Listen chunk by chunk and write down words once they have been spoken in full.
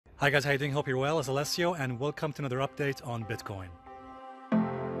Hi guys, how you doing? Hope you're well. It's Alessio and welcome to another update on Bitcoin.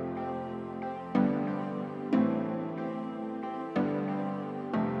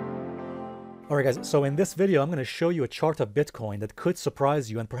 Alright guys, so in this video I'm going to show you a chart of Bitcoin that could surprise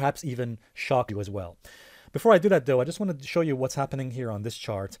you and perhaps even shock you as well. Before I do that though, I just wanted to show you what's happening here on this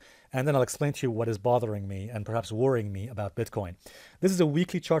chart, and then I'll explain to you what is bothering me and perhaps worrying me about Bitcoin. This is a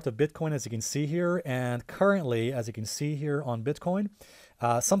weekly chart of Bitcoin, as you can see here, and currently, as you can see here on Bitcoin,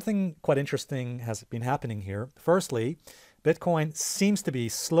 something quite interesting has been happening here. Firstly, Bitcoin seems to be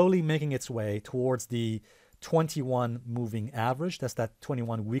slowly making its way towards the 21 moving average. That's that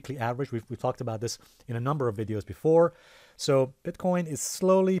 21 weekly average. We've talked about this in a number of videos before. So Bitcoin is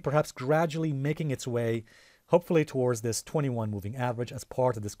slowly, perhaps gradually making its way, hopefully towards this 21 moving average as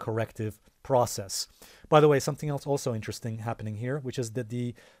part of this corrective process. By the way, something else also interesting happening here, which is that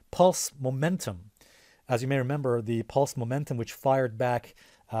the pulse momentum, as you may remember, the pulse momentum which fired back,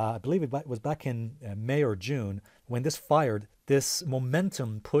 I believe it was back in May or June, when this fired, this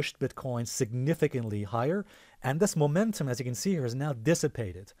momentum pushed Bitcoin significantly higher. And this momentum, as you can see here, is now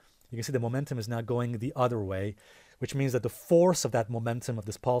dissipated. You can see the momentum is now going the other way, which means that the force of that momentum of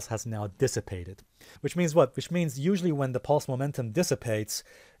this pulse has now dissipated. Which means what? Which means usually when the pulse momentum dissipates,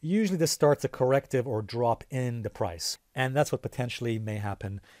 usually this starts a corrective or drop in the price. And that's what potentially may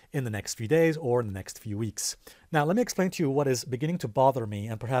happen in the next few days or in the next few weeks. Now, let me explain to you what is beginning to bother me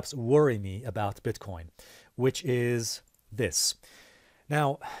and perhaps worry me about Bitcoin, which is this.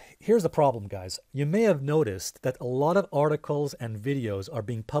 Now, here's the problem, guys. You may have noticed that a lot of articles and videos are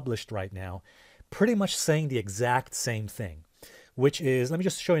being published right now pretty much saying the exact same thing, which is, let me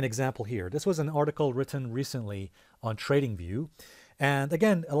just show you an example here. This was an article written recently on TradingView. And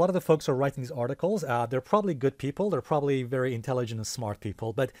again, a lot of the folks who are writing these articles, they're probably good people. They're probably very intelligent and smart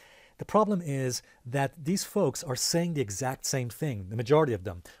people. But the problem is that these folks are saying the exact same thing, the majority of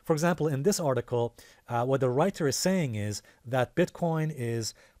them. For example, in this article, what the writer is saying is that Bitcoin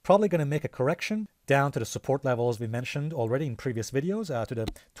is probably going to make a correction down to the support levels we mentioned already in previous videos, to the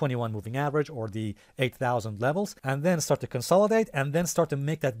 21 moving average or the 8,000 levels, and then start to consolidate and then start to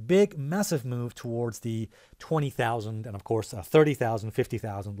make that big, massive move towards the 20,000 and of course 30,000,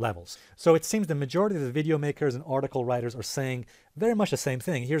 50,000 levels. So it seems the majority of the video makers and article writers are saying very much the same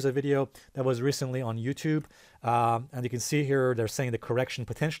thing. Here's a video that was recently on YouTube, and you can see here they're saying the correction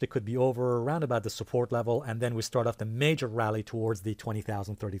potentially could be over around about the support level, and then we start off the major rally towards the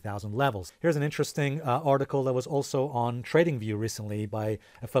 20,000, 30,000 levels. Here's an interesting article that was also on TradingView recently by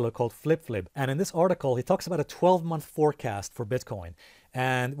a fellow called FlipFlip. And in this article, he talks about a 12-month forecast for Bitcoin.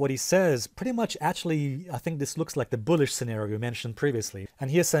 And what he says, pretty much actually, I think this looks like the bullish scenario we mentioned previously.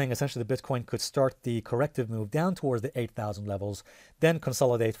 And he is saying essentially that Bitcoin could start the corrective move down towards the 8,000 levels, then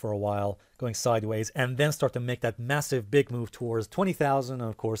consolidate for a while, going sideways, and then start to make that massive big move towards 20,000 and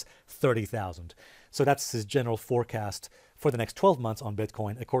of course 30,000. So that's his general forecast for the next 12 months on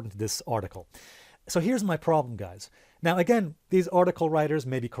Bitcoin, according to this article. So here's my problem, guys. Now, again, these article writers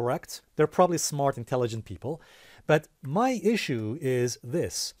may be correct. They're probably smart, intelligent people. But my issue is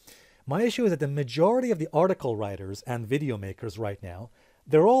this. My issue is that the majority of the article writers and video makers right now,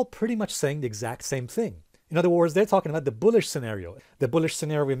 they're all pretty much saying the exact same thing. In other words, they're talking about the bullish scenario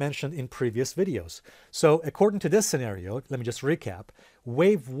we mentioned in previous videos. So according to this scenario, let me just recap.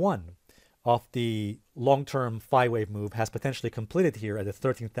 Wave 1 of the long-term 5-wave move has potentially completed here at the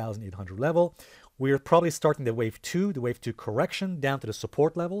 13,800 level. We're probably starting the wave 2 correction down to the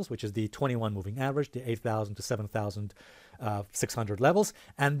support levels, which is the 21 moving average, the 8,000 to 7,600 levels.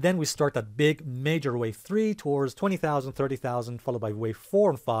 And then we start that big major wave 3 towards 20,000, 30,000, followed by wave 4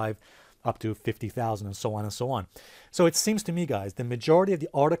 and 5 up to 50,000 and so on and so on. So it seems to me, guys, the majority of the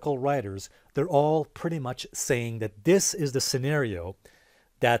article writers, they're all pretty much saying that this is the scenario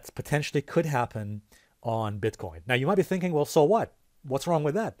that potentially could happen on Bitcoin. Now, you might be thinking, well, so what? What's wrong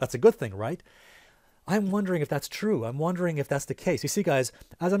with that? That's a good thing, right? I'm wondering if that's true. I'm wondering if that's the case. You see, guys,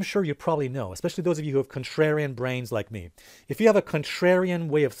 as I'm sure you probably know, especially those of you who have contrarian brains like me, if you have a contrarian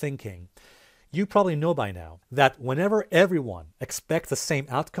way of thinking, you probably know by now that whenever everyone expects the same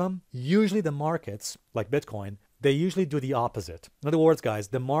outcome, usually the markets, like Bitcoin, they usually do the opposite. In other words, guys,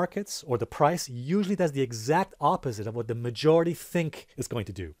 the markets or the price usually does the exact opposite of what the majority think is going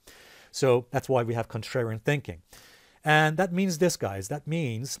to do. So that's why we have contrarian thinking. And that means this, guys. That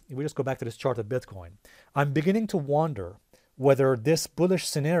means, if we just go back to this chart of Bitcoin, I'm beginning to wonder whether this bullish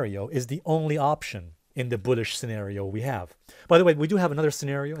scenario is the only option in the bullish scenario we have. By the way, we do have another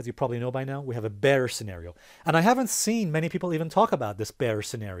scenario, as you probably know by now. We have a bearish scenario. And I haven't seen many people even talk about this bearish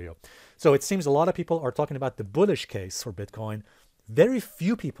scenario. So it seems a lot of people are talking about the bullish case for Bitcoin, very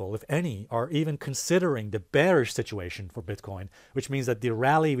few people, if any, are even considering the bearish situation for Bitcoin, which means that the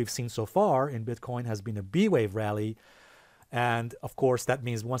rally we've seen so far in Bitcoin has been a B-wave rally. And of course, that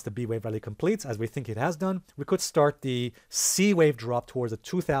means once the B-wave rally completes, as we think it has done, we could start the C-wave drop towards the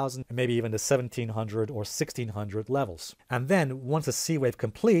 2000, and maybe even the 1700 or 1600 levels. And then once the C-wave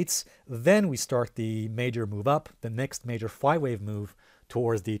completes, then we start the major move up, the next major 5-wave move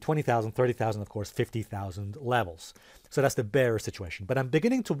towards the 20,000, 30,000, of course, 50,000 levels. So that's the bearish situation. But I'm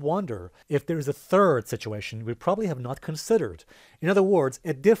beginning to wonder if there is a third situation we probably have not considered. In other words,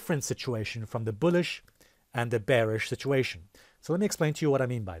 a different situation from the bullish and the bearish situation. So let me explain to you what I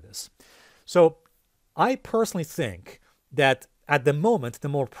mean by this. So I personally think that at the moment, the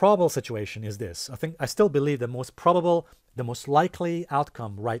more probable situation is this. I still believe the most probable, the most likely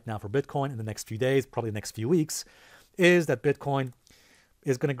outcome right now for Bitcoin in the next few days, probably the next few weeks, is that Bitcoin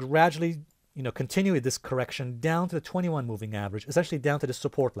is going to gradually, continue this correction down to the 21 moving average, essentially down to the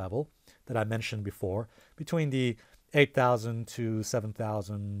support level that I mentioned before, between the 8,000 to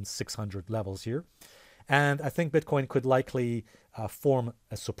 7,600 levels here. And I think Bitcoin could likely form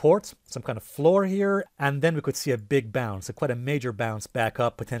a support, some kind of floor here, and then we could see a big bounce, quite a major bounce back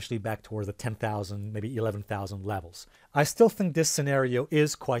up, potentially back towards the 10,000, maybe 11,000 levels. I still think this scenario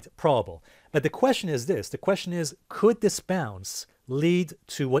is quite probable. But the question is this, the question is, could this bounce lead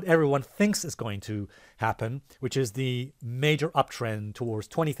to what everyone thinks is going to happen, which is the major uptrend towards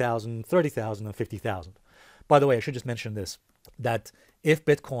 20,000, 30,000, and 50,000? By the way, I should just mention this, that if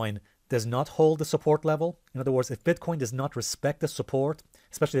Bitcoin does not hold the support level, in other words, if Bitcoin does not respect the support,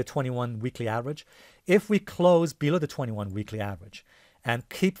 especially the 21 weekly average, if we close below the 21 weekly average and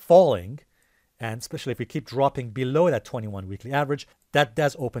keep falling, and especially if we keep dropping below that 21 weekly average, that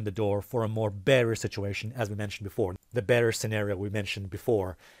does open the door for a more bearish situation, as we mentioned before, the bearish scenario we mentioned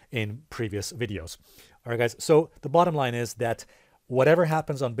before in previous videos. All right, guys, so the bottom line is that whatever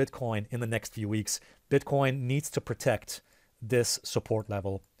happens on Bitcoin in the next few weeks, Bitcoin needs to protect this support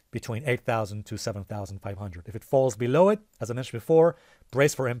level between 8,000 to 7,500. If it falls below it, as I mentioned before,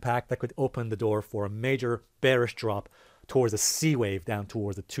 brace for impact. That could open the door for a major bearish drop towards a C wave down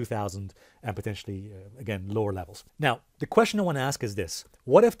towards the 2,000 and potentially, again, lower levels. Now, the question I want to ask is this.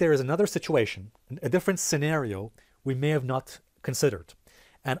 What if there is another situation, a different scenario we may have not considered?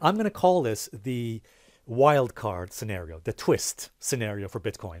 And I'm going to call this the wild card scenario, the twist scenario for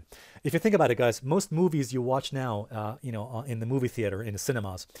Bitcoin. If you think about it, guys, most movies you watch now, in the movie theater, in the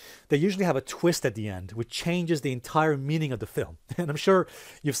cinemas, they usually have a twist at the end, which changes the entire meaning of the film. And I'm sure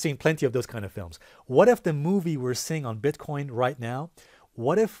you've seen plenty of those kind of films. What if the movie we're seeing on Bitcoin right now,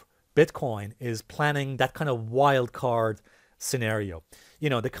 what if Bitcoin is planning that kind of wild card scenario?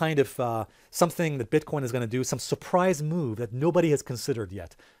 The kind of something that Bitcoin is going to do, some surprise move that nobody has considered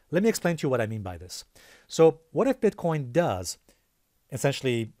yet. Let me explain to you what I mean by this. So what if Bitcoin does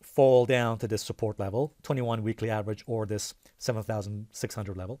essentially fall down to this support level, 21 weekly average, or this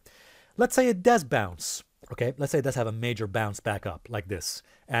 7,600 level? Let's say it does bounce, okay? Let's say it does have a major bounce back up like this.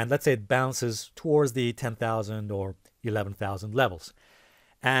 And let's say it bounces towards the 10,000 or 11,000 levels.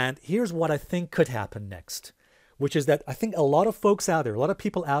 And here's what I think could happen next, which is that I think a lot of folks out there, a lot of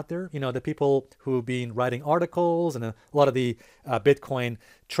people out there, the people who've been writing articles and a lot of the Bitcoin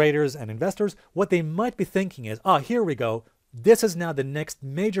traders and investors, what they might be thinking is, here we go. This is now the next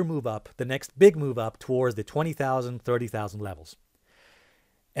major move up, the next big move up towards the 20,000, 30,000 levels.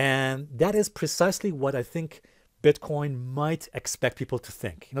 And that is precisely what I think Bitcoin might expect people to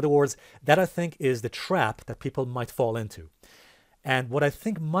think. In other words, that I think is the trap that people might fall into. And what I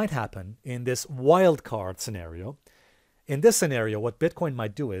think might happen in this wild card scenario, in this scenario, what Bitcoin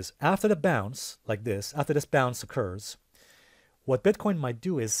might do is, after the bounce, like this, after this bounce occurs, what Bitcoin might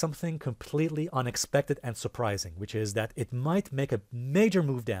do is something completely unexpected and surprising, which is that it might make a major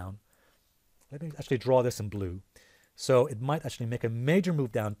move down. Let me actually draw this in blue. So it might actually make a major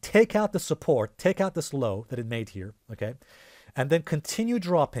move down, take out the support, take out this low that it made here, okay? And then continue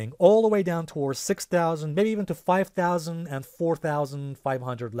dropping all the way down towards 6,000, maybe even to 5,000 and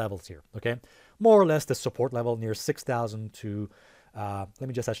 4,500 levels here, okay? More or less the support level near 6,000 to, let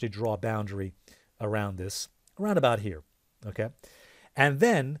me just actually draw a boundary around this, around about here, okay? And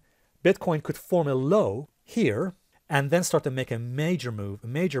then Bitcoin could form a low here and then start to make a major move, a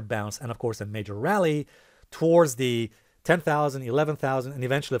major bounce, and of course a major rally towards the 10,000, 11,000, and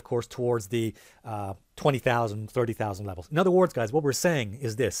eventually, of course, towards the 20,000, 30,000 levels. In other words, guys, what we're saying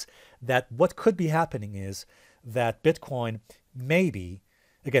is this, that what could be happening is that Bitcoin maybe,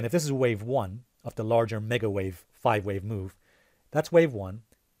 again, if this is wave one of the larger mega wave, 5-wave move, that's wave one,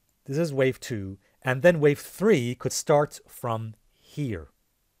 this is wave two, and then wave three could start from here.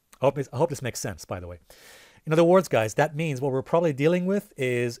 I hope this makes sense, by the way. In other words, guys, that means what we're probably dealing with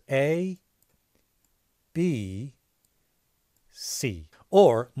is A, B, C.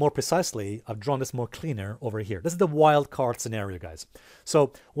 Or, more precisely, I've drawn this more cleaner over here. This is the wild card scenario, guys.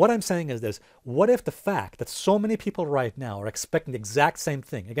 So what I'm saying is this. What if the fact that so many people right now are expecting the exact same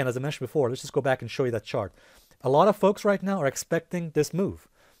thing? Again, as I mentioned before, let's just go back and show you that chart. A lot of folks right now are expecting this move.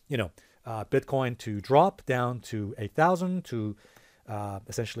 You know, Bitcoin to drop down to 8,000, to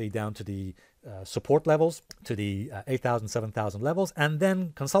essentially down to the support levels, to the 8,000, 7,000 levels, and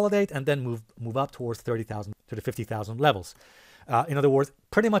then consolidate and then move up towards 30,000 to the 50,000 levels. In other words,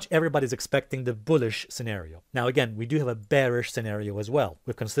 pretty much everybody's expecting the bullish scenario. Now, again, we do have a bearish scenario as well.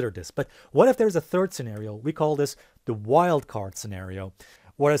 We've considered this. But what if there's a third scenario? We call this the wild card scenario,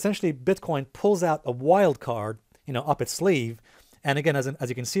 where essentially Bitcoin pulls out a wild card, you know, up its sleeve. And again, as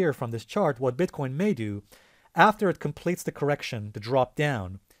you can see here from this chart, what Bitcoin may do after it completes the correction, the drop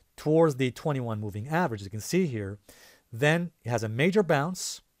down towards the 21 moving average, as you can see here, then it has a major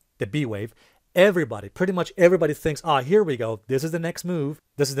bounce, the B wave. Everybody, pretty much everybody thinks, here we go. This is the next move.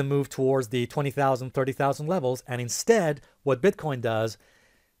 This is the move towards the 20,000, 30,000 levels. And instead, what Bitcoin does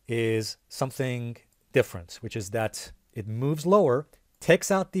is something different, which is that it moves lower,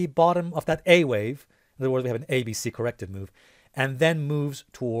 takes out the bottom of that A wave. In other words, we have an ABC corrected move, and then moves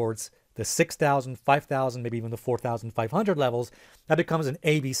towards the 6,000, 5,000, maybe even the 4,500 levels. That becomes an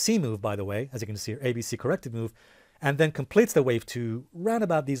ABC move, by the way, as you can see here, ABC corrected move, and then completes the wave 2 round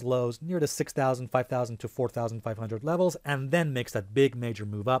about these lows near the 6,000, 5,000 to 4,500 levels, and then makes that big major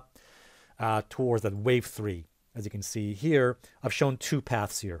move up towards that wave 3. As you can see here, I've shown two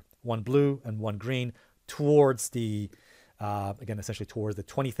paths here, one blue and one green, towards the, again, essentially towards the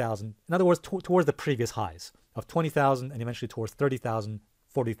 20,000. In other words, towards the previous highs of 20,000 and eventually towards 30,000,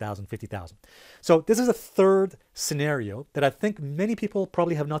 40,000, 50,000. So this is a third scenario that I think many people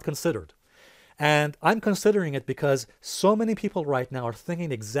probably have not considered. And I'm considering it because so many people right now are thinking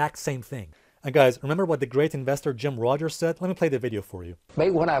the exact same thing. And guys, remember what the great investor Jim Rogers said? Let me play the video for you.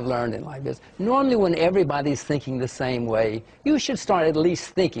 What I've learned in life is normally when everybody's thinking the same way, you should start at least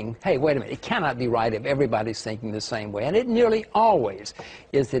thinking, hey, wait a minute, it cannot be right if everybody's thinking the same way. And it nearly always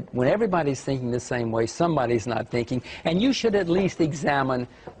is that when everybody's thinking the same way, somebody's not thinking, and you should at least examine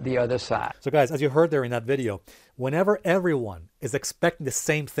the other side. So guys, as you heard there in that video, whenever everyone is expecting the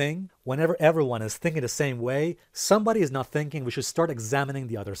same thing, whenever everyone is thinking the same way, somebody is not thinking. We should start examining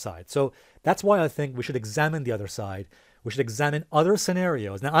the other side. So that's why I think we should examine the other side. We should examine other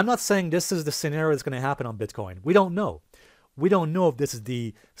scenarios. Now, I'm not saying this is the scenario that's going to happen on Bitcoin. We don't know. We don't know if this is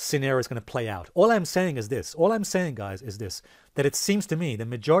the scenario that's going to play out. All I'm saying is this. All I'm saying, guys, is this, that it seems to me the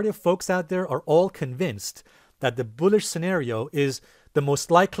majority of folks out there are all convinced that the bullish scenario is the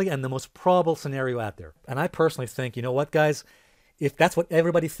most likely and the most probable scenario out there. And I personally think, you know what, guys, if that's what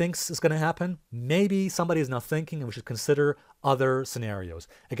everybody thinks is going to happen, maybe somebody is not thinking and we should consider other scenarios.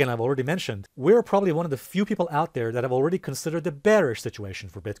 Again, I've already mentioned, we're probably one of the few people out there that have already considered the bearish situation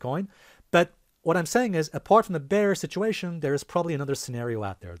for Bitcoin. But what I'm saying is, apart from the bearish situation, there is probably another scenario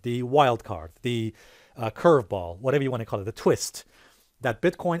out there, the wild card, the curveball, whatever you want to call it, the twist, that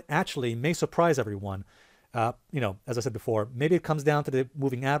Bitcoin actually may surprise everyone. You know, as I said before, maybe it comes down to the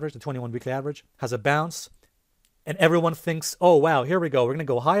moving average, the 21 weekly average, has a bounce, and everyone thinks, oh, wow, here we go, we're going to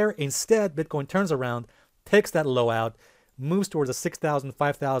go higher. Instead, Bitcoin turns around, takes that low out, moves towards the 6,000,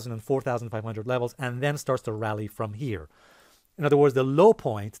 5,000, and 4,500 levels, and then starts to rally from here. In other words, the low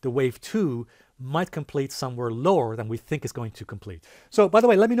point, the wave 2, might complete somewhere lower than we think is going to complete. So, by the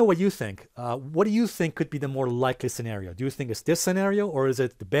way, let me know what you think. What do you think could be the more likely scenario? Do you think it's this scenario, or is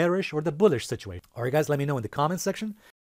it the bearish or the bullish situation? All right, guys, let me know in the comments section.